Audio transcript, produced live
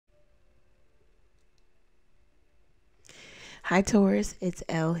Hi Taurus, it's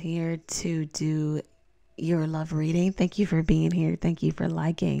Elle here to do your love reading. Thank you for being here. Thank you for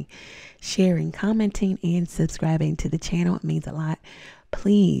liking, sharing, commenting, and subscribing to the channel. It means a lot.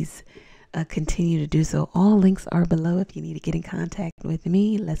 Please continue to do so. All links are below if you need to get in contact with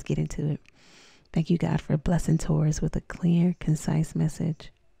me. Let's get into it. Thank you, God, for blessing Taurus with a clear, concise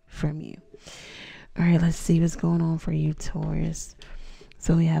message from you. All right, let's see what's going on for you, Taurus.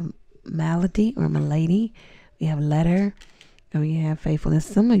 So we have malady or malady. We have letter. And we have faithfulness.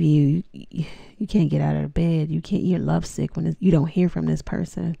 Some of you can't get out of bed. You're lovesick when you don't hear from this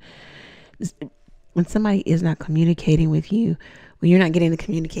person. When somebody is not communicating with you, when you're not getting the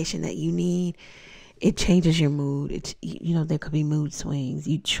communication that you need, it changes your mood. There could be mood swings.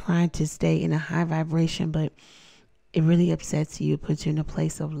 You try to stay in a high vibration, but it really upsets you. It puts you in a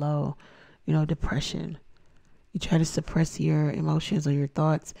place of low, depression. You try to suppress your emotions or your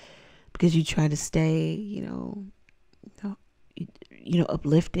thoughts because you try to stay,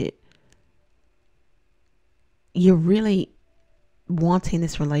 uplifted. You're really wanting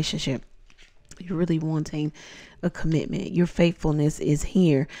this relationship. You're really wanting a commitment. Your faithfulness is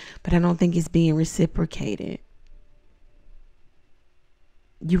here, but I don't think it's being reciprocated.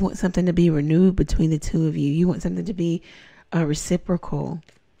 You want something to be renewed between the two of you. You want something to be reciprocal.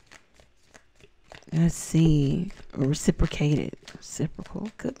 Let's see. Reciprocated.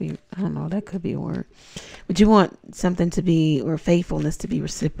 Reciprocal. Could be, I don't know, that could be a word. But you want something to be, or faithfulness to be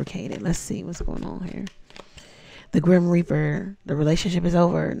reciprocated. Let's see what's going on here. The Grim Reaper. The relationship is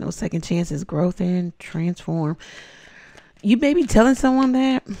over. No second chances. Growth and transform. You may be telling someone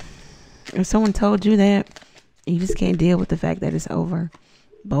that, or someone told you that. You just can't deal with the fact that it's over.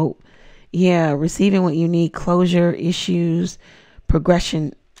 Both. Yeah, receiving what you need. Closure, issues,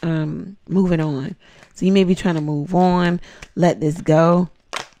 progression. Moving on. So you may be trying to move on, let this go.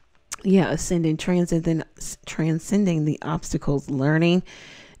 Yeah, ascending, transcending the obstacles, learning,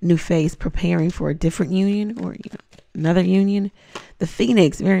 new phase, preparing for a different union or another union. The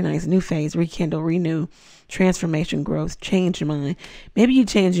Phoenix, very nice, new phase, rekindle, renew, transformation, growth, change your mind. Maybe you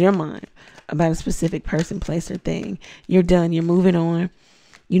change your mind about a specific person, place, or thing. You're done. You're moving on.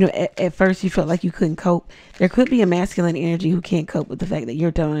 At first you felt like you couldn't cope. There could be a masculine energy who can't cope with the fact that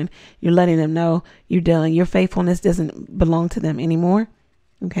you're done. You're letting them know you're done. Your faithfulness doesn't belong to them anymore.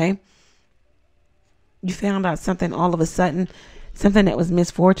 Okay? You found out something all of a sudden, something that was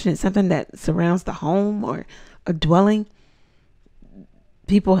misfortunate, something that surrounds the home or a dwelling.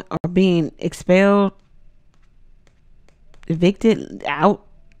 People are being expelled, evicted, out.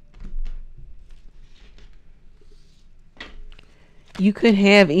 You could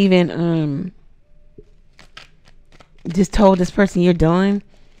have even just told this person you're done.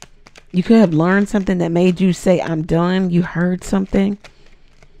 You could have learned something that made you say, I'm done. You heard something.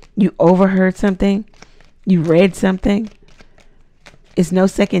 You overheard something. You read something. It's no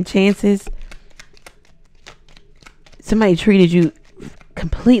second chances. Somebody treated you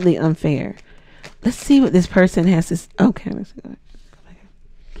completely unfair. Let's see what this person has to say. Okay, let's go.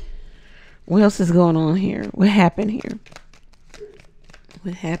 What else is going on here? What happened here?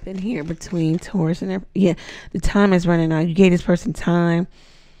 What happened here between Taurus and the time is running out. You gave this person time.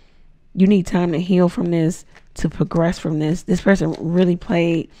 You need time to heal from this, to progress from this. This person really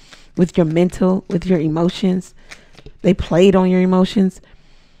played with your mental, with your emotions. They played on your emotions.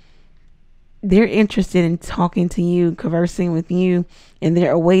 They're interested in talking to you, conversing with you, and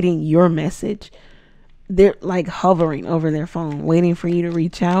they're awaiting your message. They're like hovering over their phone, waiting for you to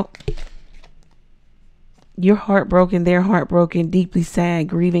reach out. You're heartbroken, they're heartbroken, deeply sad,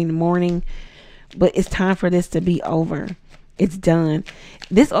 grieving, mourning. But it's time for this to be over. It's done.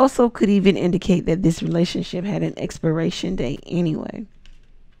 This also could even indicate that this relationship had an expiration date anyway.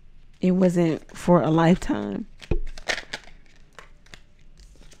 It wasn't for a lifetime.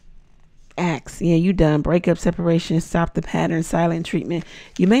 Acts. Yeah, you done. Breakup, separation, stop the pattern, silent treatment.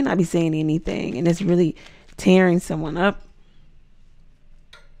 You may not be saying anything, and it's really tearing someone up.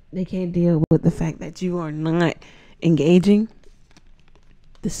 They can't deal with the fact that you are not engaging.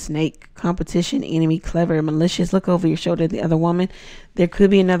 The snake, competition, enemy, clever, malicious. Look over your shoulder at the other woman. There could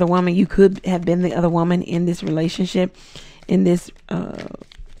be another woman. You could have been the other woman in this relationship, in this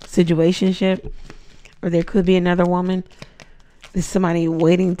situationship. Or there could be another woman. There's somebody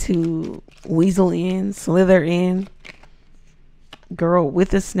waiting to weasel in, slither in. Girl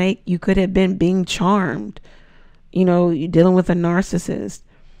with a snake. You could have been being charmed. You're dealing with a narcissist.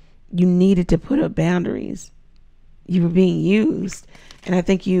 You needed to put up boundaries. You were being used. And I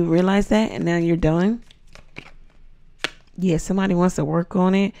think you realize that, and now you're done. Yeah, somebody wants to work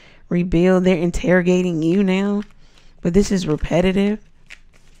on it, rebuild. They're interrogating you now. But this is repetitive.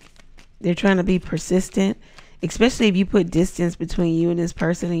 They're trying to be persistent. especially if you put distance between you and this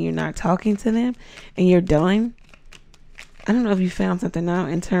person and you're not talking to them and you're done. I don't know if you found something out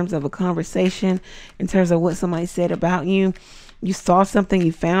in terms of a conversation, in terms of what somebody said about you. You saw something,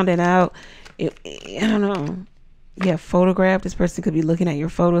 you found it out. I don't know. Yeah, photograph. This person could be looking at your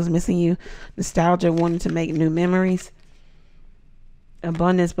photos, missing you. Nostalgia, wanting to make new memories.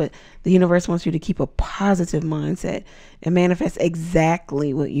 Abundance, but the universe wants you to keep a positive mindset and manifest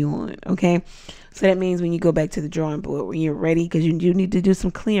exactly what you want. Okay, so that means when you go back to the drawing board, when you're ready, because you do need to do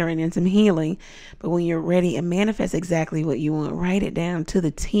some clearing and some healing, but when you're ready and manifest exactly what you want, write it down to the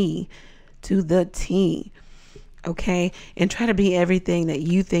T, okay, and try to be everything that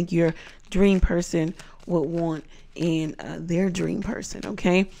you think your dream person would want in their dream person.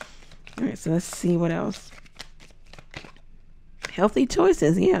 Okay, all right, so let's see what else. Healthy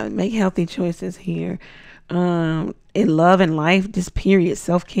choices. Yeah, make healthy choices here. In love and life, just period.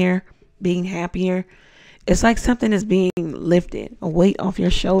 Self-care, being happier. It's like something is being lifted, a weight off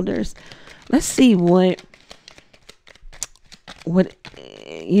your shoulders. Let's see what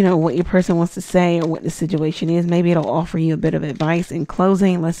your person wants to say or what the situation is. Maybe it'll offer you a bit of advice in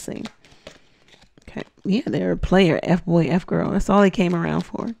closing. Let's see. Okay. Yeah, they're a player. F-boy, F-girl. That's all they came around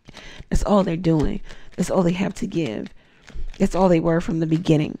for. That's all they're doing. That's all they have to give. That's all they were from the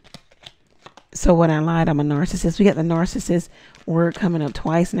beginning. So what, I lied, I'm a narcissist. We got the narcissist word coming up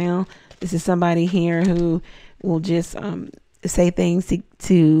twice now. This is somebody here who will just say things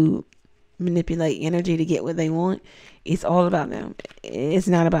to manipulate energy to get what they want. It's all about them. It's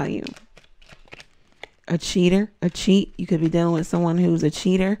not about you. A cheater, a cheat. You could be dealing with someone who's a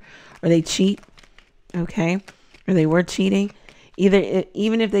cheater, or they cheat. Okay, or they were cheating.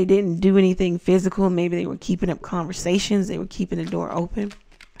 Even if they didn't do anything physical, maybe they were keeping up conversations. They were keeping the door open.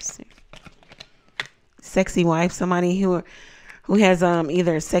 Let's see. Sexy wife, somebody who has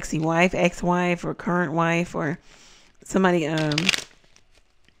either a sexy wife, ex-wife, or current wife, or somebody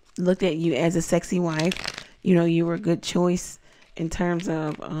looked at you as a sexy wife. You know, you were a good choice in terms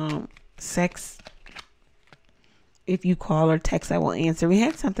of sex. If you call or text, I will answer. We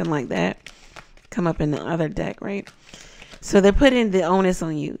had something like that come up in the other deck, right? So they're putting the onus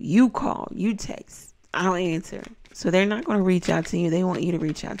on you. You call, you text, I'll answer. So they're not going to reach out to you. They want you to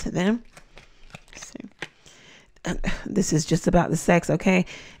reach out to them. Let's see. This is just about the sex, okay?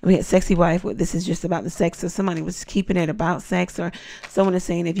 And we had sexy wife. This is just about the sex. So somebody was keeping it about sex, or someone is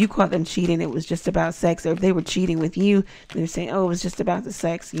saying if you caught them cheating, it was just about sex. Or if they were cheating with you, they're saying, oh, it was just about the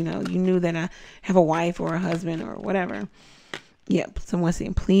sex. You know, you knew that I have a wife or a husband or whatever. Yep. Someone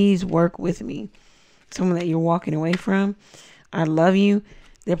saying, please work with me. Someone that you're walking away from. I love you.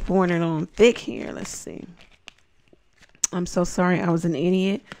 They're pouring it on thick here. Let's see. I'm so sorry. I was an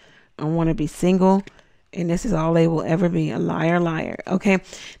idiot. I want to be single. And this is all they will ever be. A liar, liar. Okay.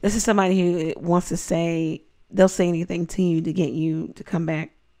 This is somebody who wants to say, they'll say anything to you to get you to come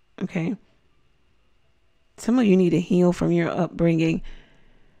back. Okay. Some of you need to heal from your upbringing.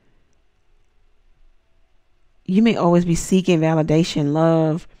 You may always be seeking validation,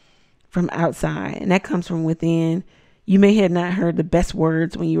 love from outside, and that comes from within. You may have not heard the best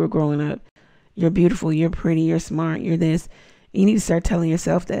words when you were growing up. You're beautiful, you're pretty, you're smart, you're this. You need to start telling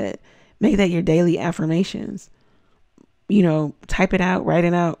yourself that. Make that your daily affirmations. You know, type it out, write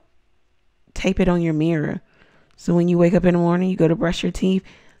it out, tape it on your mirror. So when you wake up in the morning, you go to brush your teeth,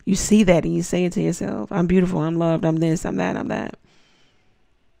 you see that and you say it to yourself. I'm beautiful, I'm loved, I'm this, I'm that, I'm that.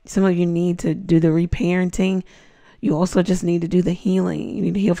 Some of you need to do the reparenting. You also just need to do the healing. You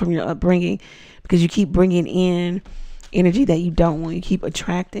need to heal from your upbringing, because you keep bringing in energy that you don't want. You keep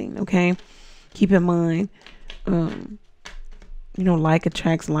attracting, okay? Keep in mind, like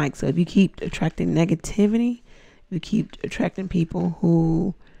attracts like. So if you keep attracting negativity, if you keep attracting people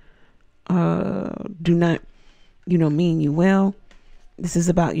who do not, mean you well, this is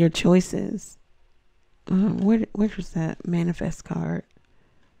about your choices. Where was that manifest card?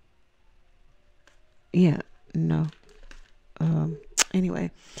 Yeah. No.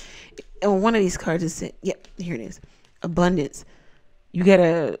 Anyway, one of these cards is, yep, here it is. Abundance. You got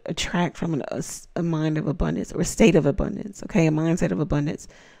to attract from a mind of abundance, or a state of abundance. Okay. A mindset of abundance.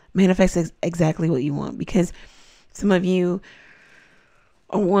 Manifest exactly what you want, because some of you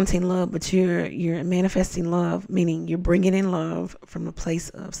are wanting love, but you're manifesting love, meaning you're bringing in love from a place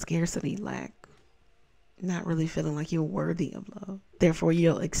of scarcity, lack, not really feeling like you're worthy of love. Therefore,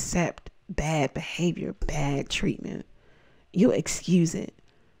 you'll accept bad behavior, bad treatment. You'll excuse it.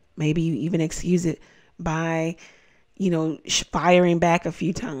 Maybe you even excuse it by, firing back a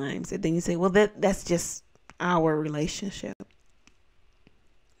few times. And then you say, well, that's just our relationship.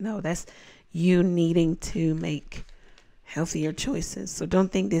 No, that's you needing to make healthier choices. So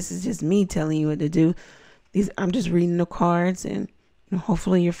don't think this is just me telling you what to do. I'm just reading the cards, and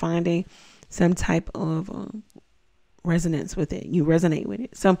hopefully you're finding some type of resonance with it. You resonate with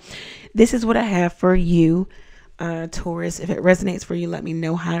it. So this is what I have for you, Taurus. If it resonates for you, let me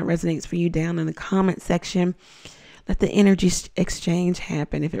know how it resonates for you down in the comment section. Let the energy exchange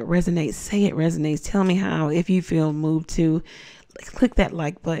happen. If it resonates, say it resonates. Tell me how. If you feel moved to, click that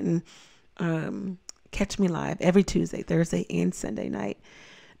like button. Catch me live every Tuesday, Thursday, and Sunday night,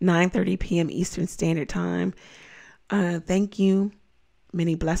 9:30 p.m. Eastern Standard Time. Thank you.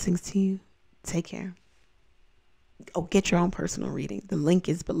 Many blessings to you. Take care. Oh, get your own personal reading. The link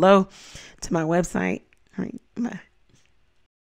is below to my website. All right. Bye.